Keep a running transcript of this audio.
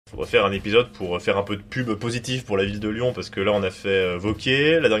Faudrait faire un épisode pour faire un peu de pub positive pour la ville de Lyon, parce que là on a fait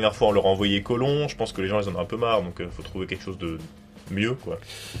Vauquier, la dernière fois on leur a envoyé Colomb, je pense que les gens ils en ont un peu marre, donc faut trouver quelque chose de mieux, quoi.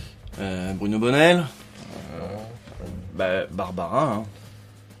 Bruno Bonnel, Barbarin, hein.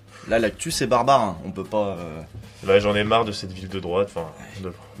 Là l'actu c'est Barbarin, on peut pas... Là j'en ai marre de cette ville de droite, enfin,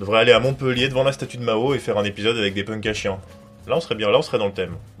 on devrait aller à Montpellier devant la statue de Mao et faire un épisode avec des punks à chiens. Là on serait bien, là on serait dans le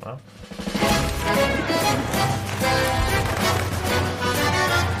thème. Voilà.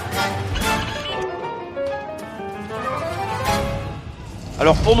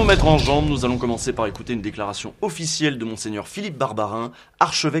 Alors pour nous mettre en jambe, nous allons commencer par écouter une déclaration officielle de Monseigneur Philippe Barbarin,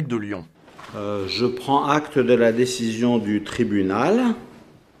 archevêque de Lyon. Je prends acte de la décision du tribunal.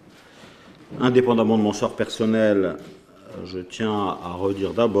 Indépendamment de mon sort personnel, je tiens à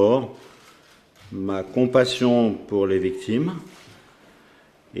redire d'abord ma compassion pour les victimes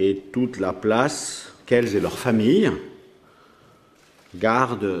et toute la place qu'elles et leurs familles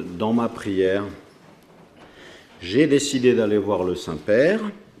gardent dans ma prière. J'ai décidé d'aller voir le Saint-Père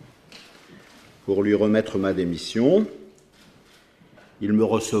pour lui remettre ma démission. Il me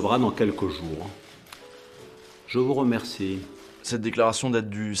recevra dans quelques jours. Je vous remercie. Cette déclaration date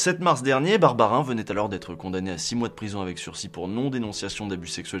du 7 mars dernier. Barbarin venait alors d'être condamné à 6 mois de prison avec sursis pour non-dénonciation d'abus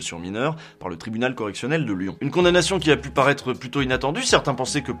sexuels sur mineurs par le tribunal correctionnel de Lyon. Une condamnation qui a pu paraître plutôt inattendue. Certains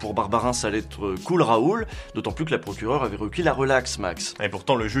pensaient que pour Barbarin ça allait être cool Raoul, d'autant plus que la procureure avait requis la relaxe, Max. Et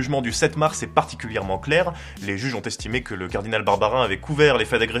pourtant le jugement du 7 mars est particulièrement clair. Les juges ont estimé que le cardinal Barbarin avait couvert les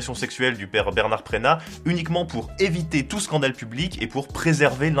faits d'agression sexuelle du père Bernard Prénat uniquement pour éviter tout scandale public et pour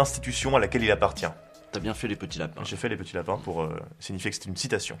préserver l'institution à laquelle il appartient. T'as bien fait les petits lapins. J'ai fait les petits lapins pour signifier que c'était une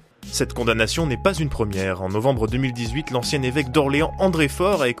citation. Cette condamnation n'est pas une première. En novembre 2018, l'ancien évêque d'Orléans, André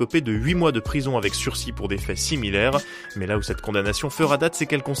Faure, a écopé de 8 mois de prison avec sursis pour des faits similaires. Mais là où cette condamnation fera date, c'est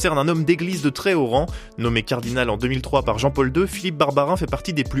qu'elle concerne un homme d'église de très haut rang. Nommé cardinal en 2003 par Jean-Paul II, Philippe Barbarin fait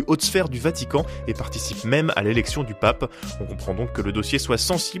partie des plus hautes sphères du Vatican et participe même à l'élection du pape. On comprend donc que le dossier soit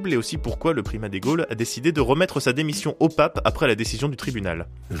sensible et aussi pourquoi le primat des Gaules a décidé de remettre sa démission au pape après la décision du tribunal.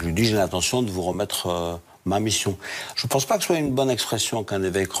 Je lui dis, j'ai l'intention de vous remettre ma mission. Je ne pense pas que ce soit une bonne expression qu'un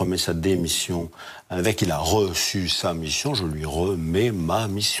évêque remet sa démission. Un évêque, il a reçu sa mission, je lui remets ma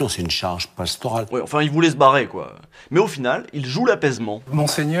mission. C'est une charge pastorale. Ouais, enfin, il voulait se barrer, quoi. Mais au final, il joue l'apaisement.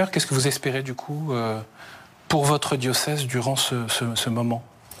 Monseigneur, qu'est-ce que vous espérez, du coup, pour votre diocèse durant ce moment ?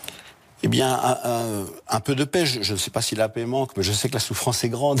 Eh bien, un peu de paix. Je ne sais pas si la paix manque, mais je sais que la souffrance est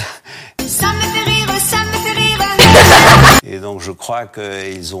grande. Ça me fait rire, ça me fait rire. Et donc, je crois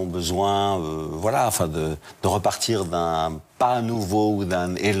qu'ils ont besoin, de repartir d'un pas nouveau ou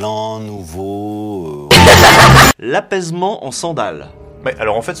d'un élan nouveau. L'apaisement en sandales. Ouais,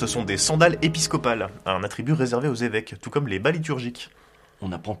 alors en fait, ce sont des sandales épiscopales, un attribut réservé aux évêques, tout comme les bas liturgiques.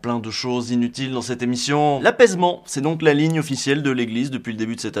 On apprend plein de choses inutiles dans cette émission. L'apaisement, c'est donc la ligne officielle de l'Église depuis le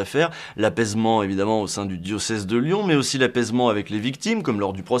début de cette affaire. L'apaisement, évidemment, au sein du diocèse de Lyon, mais aussi l'apaisement avec les victimes, comme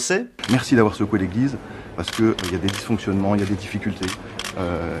lors du procès. Merci d'avoir secoué l'Église, parce qu'il y a des dysfonctionnements, il y a des difficultés,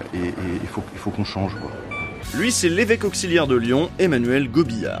 et il faut qu'on change, quoi. Lui, c'est l'évêque auxiliaire de Lyon, Emmanuel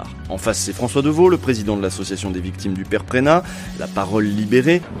Gobillard. En face, c'est François Deveau, le président de l'association des victimes du père Prénat, la parole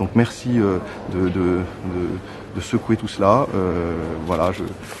libérée. Donc merci de secouer tout cela.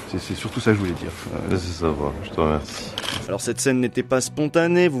 C'est surtout ça que je voulais dire. Ça va, je te remercie. Alors cette scène n'était pas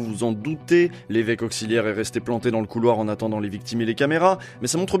spontanée, vous vous en doutez. L'évêque auxiliaire est resté planté dans le couloir en attendant les victimes et les caméras. Mais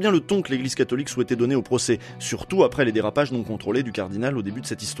ça montre bien le ton que l'Église catholique souhaitait donner au procès, surtout après les dérapages non contrôlés du cardinal au début de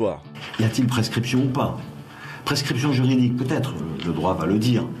cette histoire. Y a-t-il prescription ou pas ? Prescription juridique, peut-être, le droit va le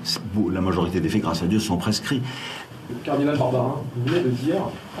dire. La majorité des faits, grâce à Dieu, sont prescrits. Cardinal Barbarin, vous venez de dire,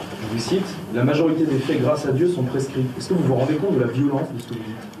 je vous cite, la majorité des faits, grâce à Dieu, sont prescrits. Est-ce que vous vous rendez compte de la violence de ce que vous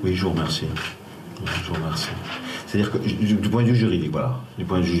dites ? Oui, je vous remercie. C'est-à-dire que, du point de vue juridique, du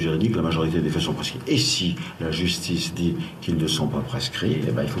point de vue juridique, la majorité des faits sont prescrits. Et si la justice dit qu'ils ne sont pas prescrits,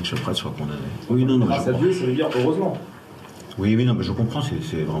 il faut que ce prêtre soit condamné. Oui, non, grâce à Dieu, ça veut dire heureusement. Oui, non, mais je comprends,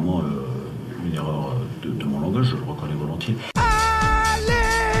 c'est vraiment une erreur de mon langage, je le reconnais volontiers.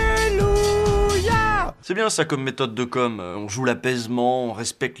 C'est bien ça comme méthode de com, on joue l'apaisement, on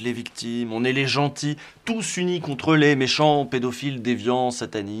respecte les victimes, on est les gentils, tous unis contre les méchants, pédophiles, déviants,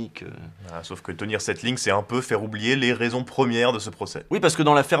 sataniques. Sauf que tenir cette ligne, c'est un peu faire oublier les raisons premières de ce procès. Oui, parce que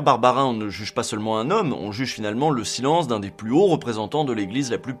dans l'affaire Barbarin, on ne juge pas seulement un homme, on juge finalement le silence d'un des plus hauts représentants de l'église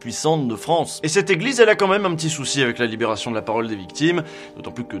la plus puissante de France. Et cette église, elle a quand même un petit souci avec la libération de la parole des victimes,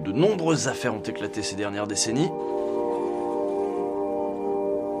 d'autant plus que de nombreuses affaires ont éclaté ces dernières décennies.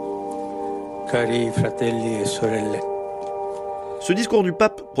 Cari fratelli e sorelle, Ce discours du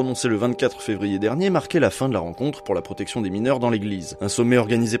pape, prononcé le 24 février dernier, marquait la fin de la rencontre pour la protection des mineurs dans l'Église. Un sommet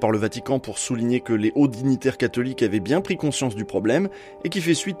organisé par le Vatican pour souligner que les hauts dignitaires catholiques avaient bien pris conscience du problème et qui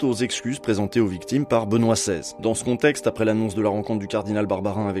fait suite aux excuses présentées aux victimes par Benoît XVI. Dans ce contexte, après l'annonce de la rencontre du cardinal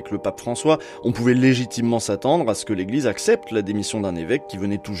Barbarin avec le pape François, on pouvait légitimement s'attendre à ce que l'Église accepte la démission d'un évêque qui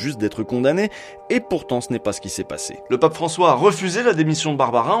venait tout juste d'être condamné, et pourtant ce n'est pas ce qui s'est passé. Le pape François a refusé la démission de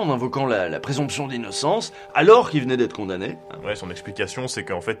Barbarin en invoquant la présomption d'innocence, alors qu'il venait d'être condamné. Ouais, son explication, c'est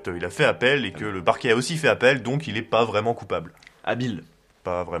qu'en fait, il a fait appel et que le parquet a aussi fait appel, donc il est pas vraiment coupable. Habile.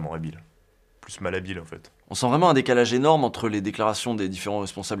 Pas vraiment habile. Plus malhabile, en fait. On sent vraiment un décalage énorme entre les déclarations des différents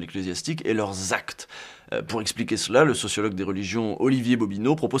responsables ecclésiastiques et leurs actes. Pour expliquer cela, le sociologue des religions Olivier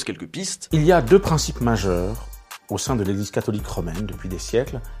Bobineau propose quelques pistes. Il y a 2 principes majeurs au sein de l'Église catholique romaine depuis des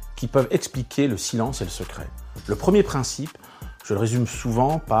siècles qui peuvent expliquer le silence et le secret. Le premier principe, je le résume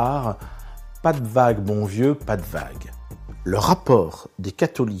souvent par « pas de vague, bon vieux, pas de vague ». Le rapport des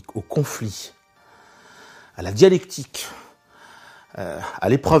catholiques au conflit, à la dialectique, à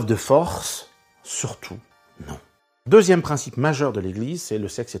l'épreuve de force, surtout, non. Deuxième principe majeur de l'Église, c'est le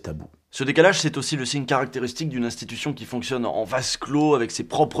sexe est tabou. Ce décalage, c'est aussi le signe caractéristique d'une institution qui fonctionne en vase clos, avec ses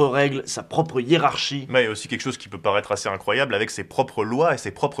propres règles, sa propre hiérarchie. Mais il y a aussi quelque chose qui peut paraître assez incroyable, avec ses propres lois et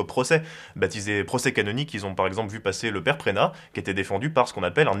ses propres procès. Baptisés procès canoniques, ils ont par exemple vu passer le père Prénat, qui était défendu par ce qu'on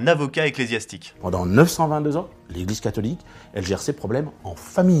appelle un avocat ecclésiastique. Pendant 922 ans, l'Église catholique, elle gère ses problèmes en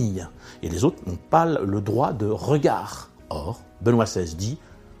famille. Et les autres n'ont pas le droit de regard. Or, Benoît XVI dit,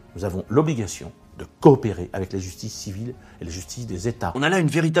 nous avons l'obligation de coopérer avec la justice civile et la justice des États. On a là une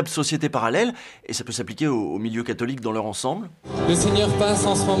véritable société parallèle, et ça peut s'appliquer au milieu catholique dans leur ensemble. Le Seigneur passe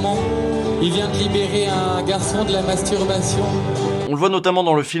en ce moment, il vient de libérer un garçon de la masturbation. On le voit notamment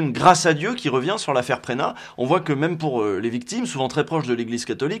dans le film Grâce à Dieu, qui revient sur l'affaire Prénat. On voit que même pour les victimes, souvent très proches de l'Église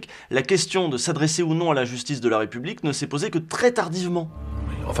catholique, la question de s'adresser ou non à la justice de la République ne s'est posée que très tardivement.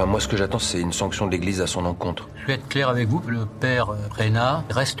 Enfin, moi, ce que j'attends, c'est une sanction de l'Église à son encontre. Je vais être clair avec vous, le père Prénat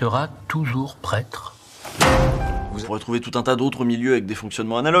restera toujours prêtre. Vous pourrez trouver tout un tas d'autres milieux avec des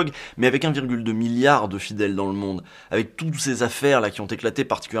fonctionnements analogues, mais avec 1,2 milliard de fidèles dans le monde, avec toutes ces affaires là qui ont éclaté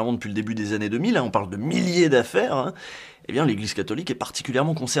particulièrement depuis le début des années 2000, on parle de milliers d'affaires, eh bien l'Église catholique est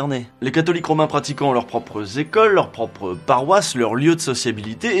particulièrement concernée. Les catholiques romains pratiquant leurs propres écoles, leurs propres paroisses, leurs lieux de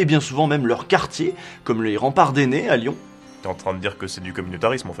sociabilité, et bien souvent même leurs quartiers, comme les remparts d'Énée à Lyon. T'es en train de dire que c'est du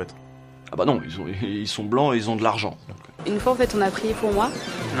communautarisme en fait? Ah bah non, ils sont blancs et ils ont de l'argent. Une fois en fait on a prié pour moi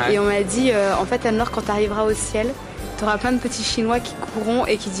et on m'a dit en fait Anne-Laure, quand t'arriveras au ciel, t'auras plein de petits Chinois qui courront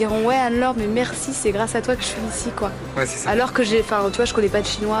et qui diront ouais Anne-Laure mais merci, c'est grâce à toi que je suis ici quoi. Ouais, c'est ça. Alors que tu vois je connais pas de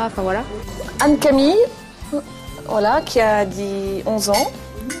chinois, enfin voilà. Anne-Camille, voilà, qui a dit 11 ans.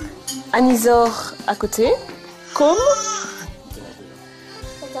 Anisor à côté. Com,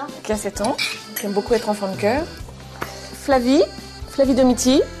 qui a 7 ans, qui aime beaucoup être enfant de cœur. Flavie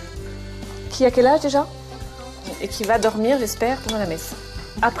Domiti, qui a quel âge déjà? Et qui va dormir, j'espère, pendant la messe.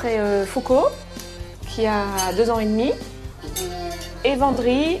 Après Foucault, qui a 2 ans et demi. Et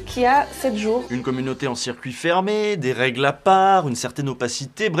Vendry, qui a 7 jours. Une communauté en circuit fermé, des règles à part, une certaine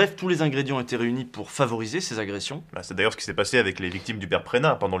opacité, bref, tous les ingrédients étaient réunis pour favoriser ces agressions. C'est d'ailleurs ce qui s'est passé avec les victimes du père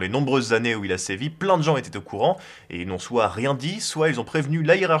Prénat. Pendant les nombreuses années où il a sévi, plein de gens étaient au courant, et ils n'ont soit rien dit, soit ils ont prévenu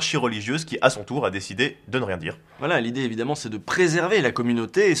la hiérarchie religieuse qui, à son tour, a décidé de ne rien dire. Voilà, l'idée évidemment c'est de préserver la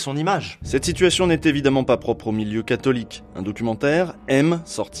communauté et son image. Cette situation n'est évidemment pas propre au milieu catholique. Un documentaire, M,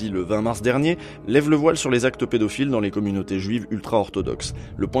 sorti le 20 mars dernier, lève le voile sur les actes pédophiles dans les communautés juives ultra-orthodoxes.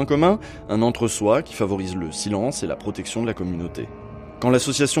 Le point commun, un entre-soi qui favorise le silence et la protection de la communauté. Quand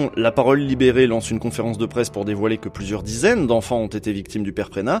l'association La Parole Libérée lance une conférence de presse pour dévoiler que plusieurs dizaines d'enfants ont été victimes du père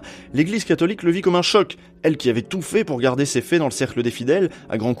Prénat, l'Église catholique le vit comme un choc. Elle qui avait tout fait pour garder ses faits dans le cercle des fidèles,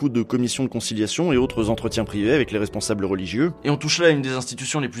 à grands coups de commissions de conciliation et autres entretiens privés avec les responsables religieux. Et on touche là à une des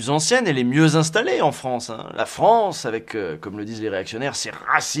institutions les plus anciennes et les mieux installées en France. La France, avec, comme le disent les réactionnaires, ses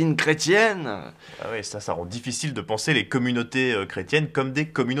racines chrétiennes. Ah ouais, ça rend difficile de penser les communautés chrétiennes comme des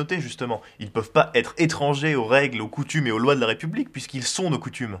communautés, justement. Ils peuvent pas être étrangers aux règles, aux coutumes et aux lois de la République, puisqu'ils sont nos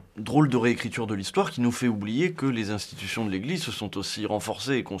coutumes. Drôle de réécriture de l'histoire qui nous fait oublier que les institutions de l'Église se sont aussi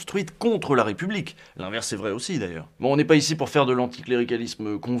renforcées et construites contre la République. L'inverse est vrai aussi d'ailleurs. Bon, on n'est pas ici pour faire de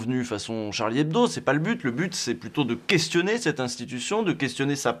l'anticléricalisme convenu façon Charlie Hebdo, c'est pas le but. Le but c'est plutôt de questionner cette institution, de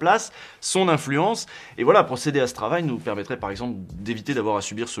questionner sa place, son influence. Et voilà, procéder à ce travail nous permettrait par exemple d'éviter d'avoir à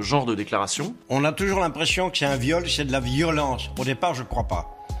subir ce genre de déclaration. On a toujours l'impression que c'est un viol, c'est de la violence. Au départ, je crois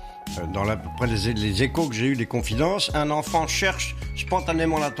pas. Après les échos que j'ai eu des confidences, un enfant cherche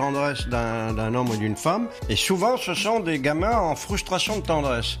spontanément la tendresse d'un homme ou d'une femme, et souvent ce sont des gamins en frustration de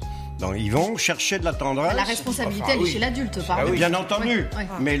tendresse. Donc ils vont chercher de la tendresse. La responsabilité, elle est chez l'adulte, pardon. Bien entendu. Ouais.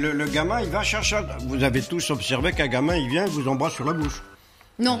 Mais le gamin, il va chercher. Vous avez tous observé qu'un gamin, il vient, il vous embrasse sur la bouche.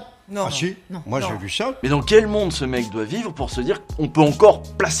 Non. Ah si, moi j'ai vu ça. Mais dans quel monde ce mec doit vivre pour se dire qu'on peut encore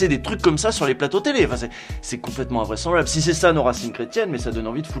placer des trucs comme ça sur les plateaux télé? Enfin, c'est complètement invraisemblable. Si c'est ça nos racines chrétiennes, mais ça donne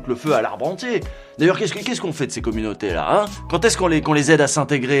envie de foutre le feu à l'arbre entier. D'ailleurs, qu'est-ce qu'on fait de ces communautés-là, hein? Quand est-ce qu'on les aide à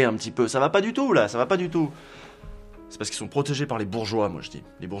s'intégrer un petit peu? Ça va pas du tout, là, ça va pas du tout. C'est parce qu'ils sont protégés par les bourgeois, moi je dis.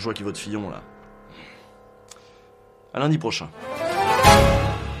 Les bourgeois qui votent Fillon, là. À lundi prochain.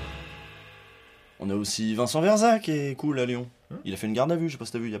 On a aussi Vincent Verza qui est cool à Lyon. Il a fait une garde à vue, je sais pas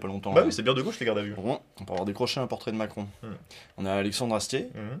si t'as vu il y a pas longtemps. Bah oui, c'est bien de gauche les gardes à vue. On peut avoir décroché un portrait de Macron. On a Alexandre Astier.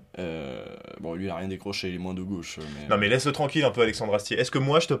 Bon, lui il a rien décroché, il est moins de gauche. Mais... Non mais laisse-le tranquille un peu Alexandre Astier. Est-ce que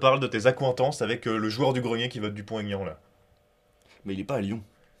moi je te parle de tes accointances avec le joueur du grenier qui vote Dupont-Aignan là? Mais il est pas à Lyon.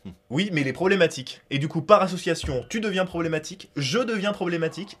 Oui, mais il est problématique. Et du coup, par association, tu deviens problématique, je deviens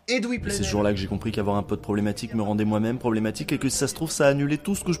problématique, Edoui Plenel. C'est ce jour-là que j'ai compris qu'avoir un pote problématique me rendait moi-même problématique et que si ça se trouve, ça a annulé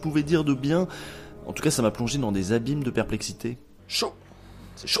tout ce que je pouvais dire de bien. En tout cas, ça m'a plongé dans des abîmes de perplexité. Chaud.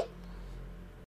 C'est chaud.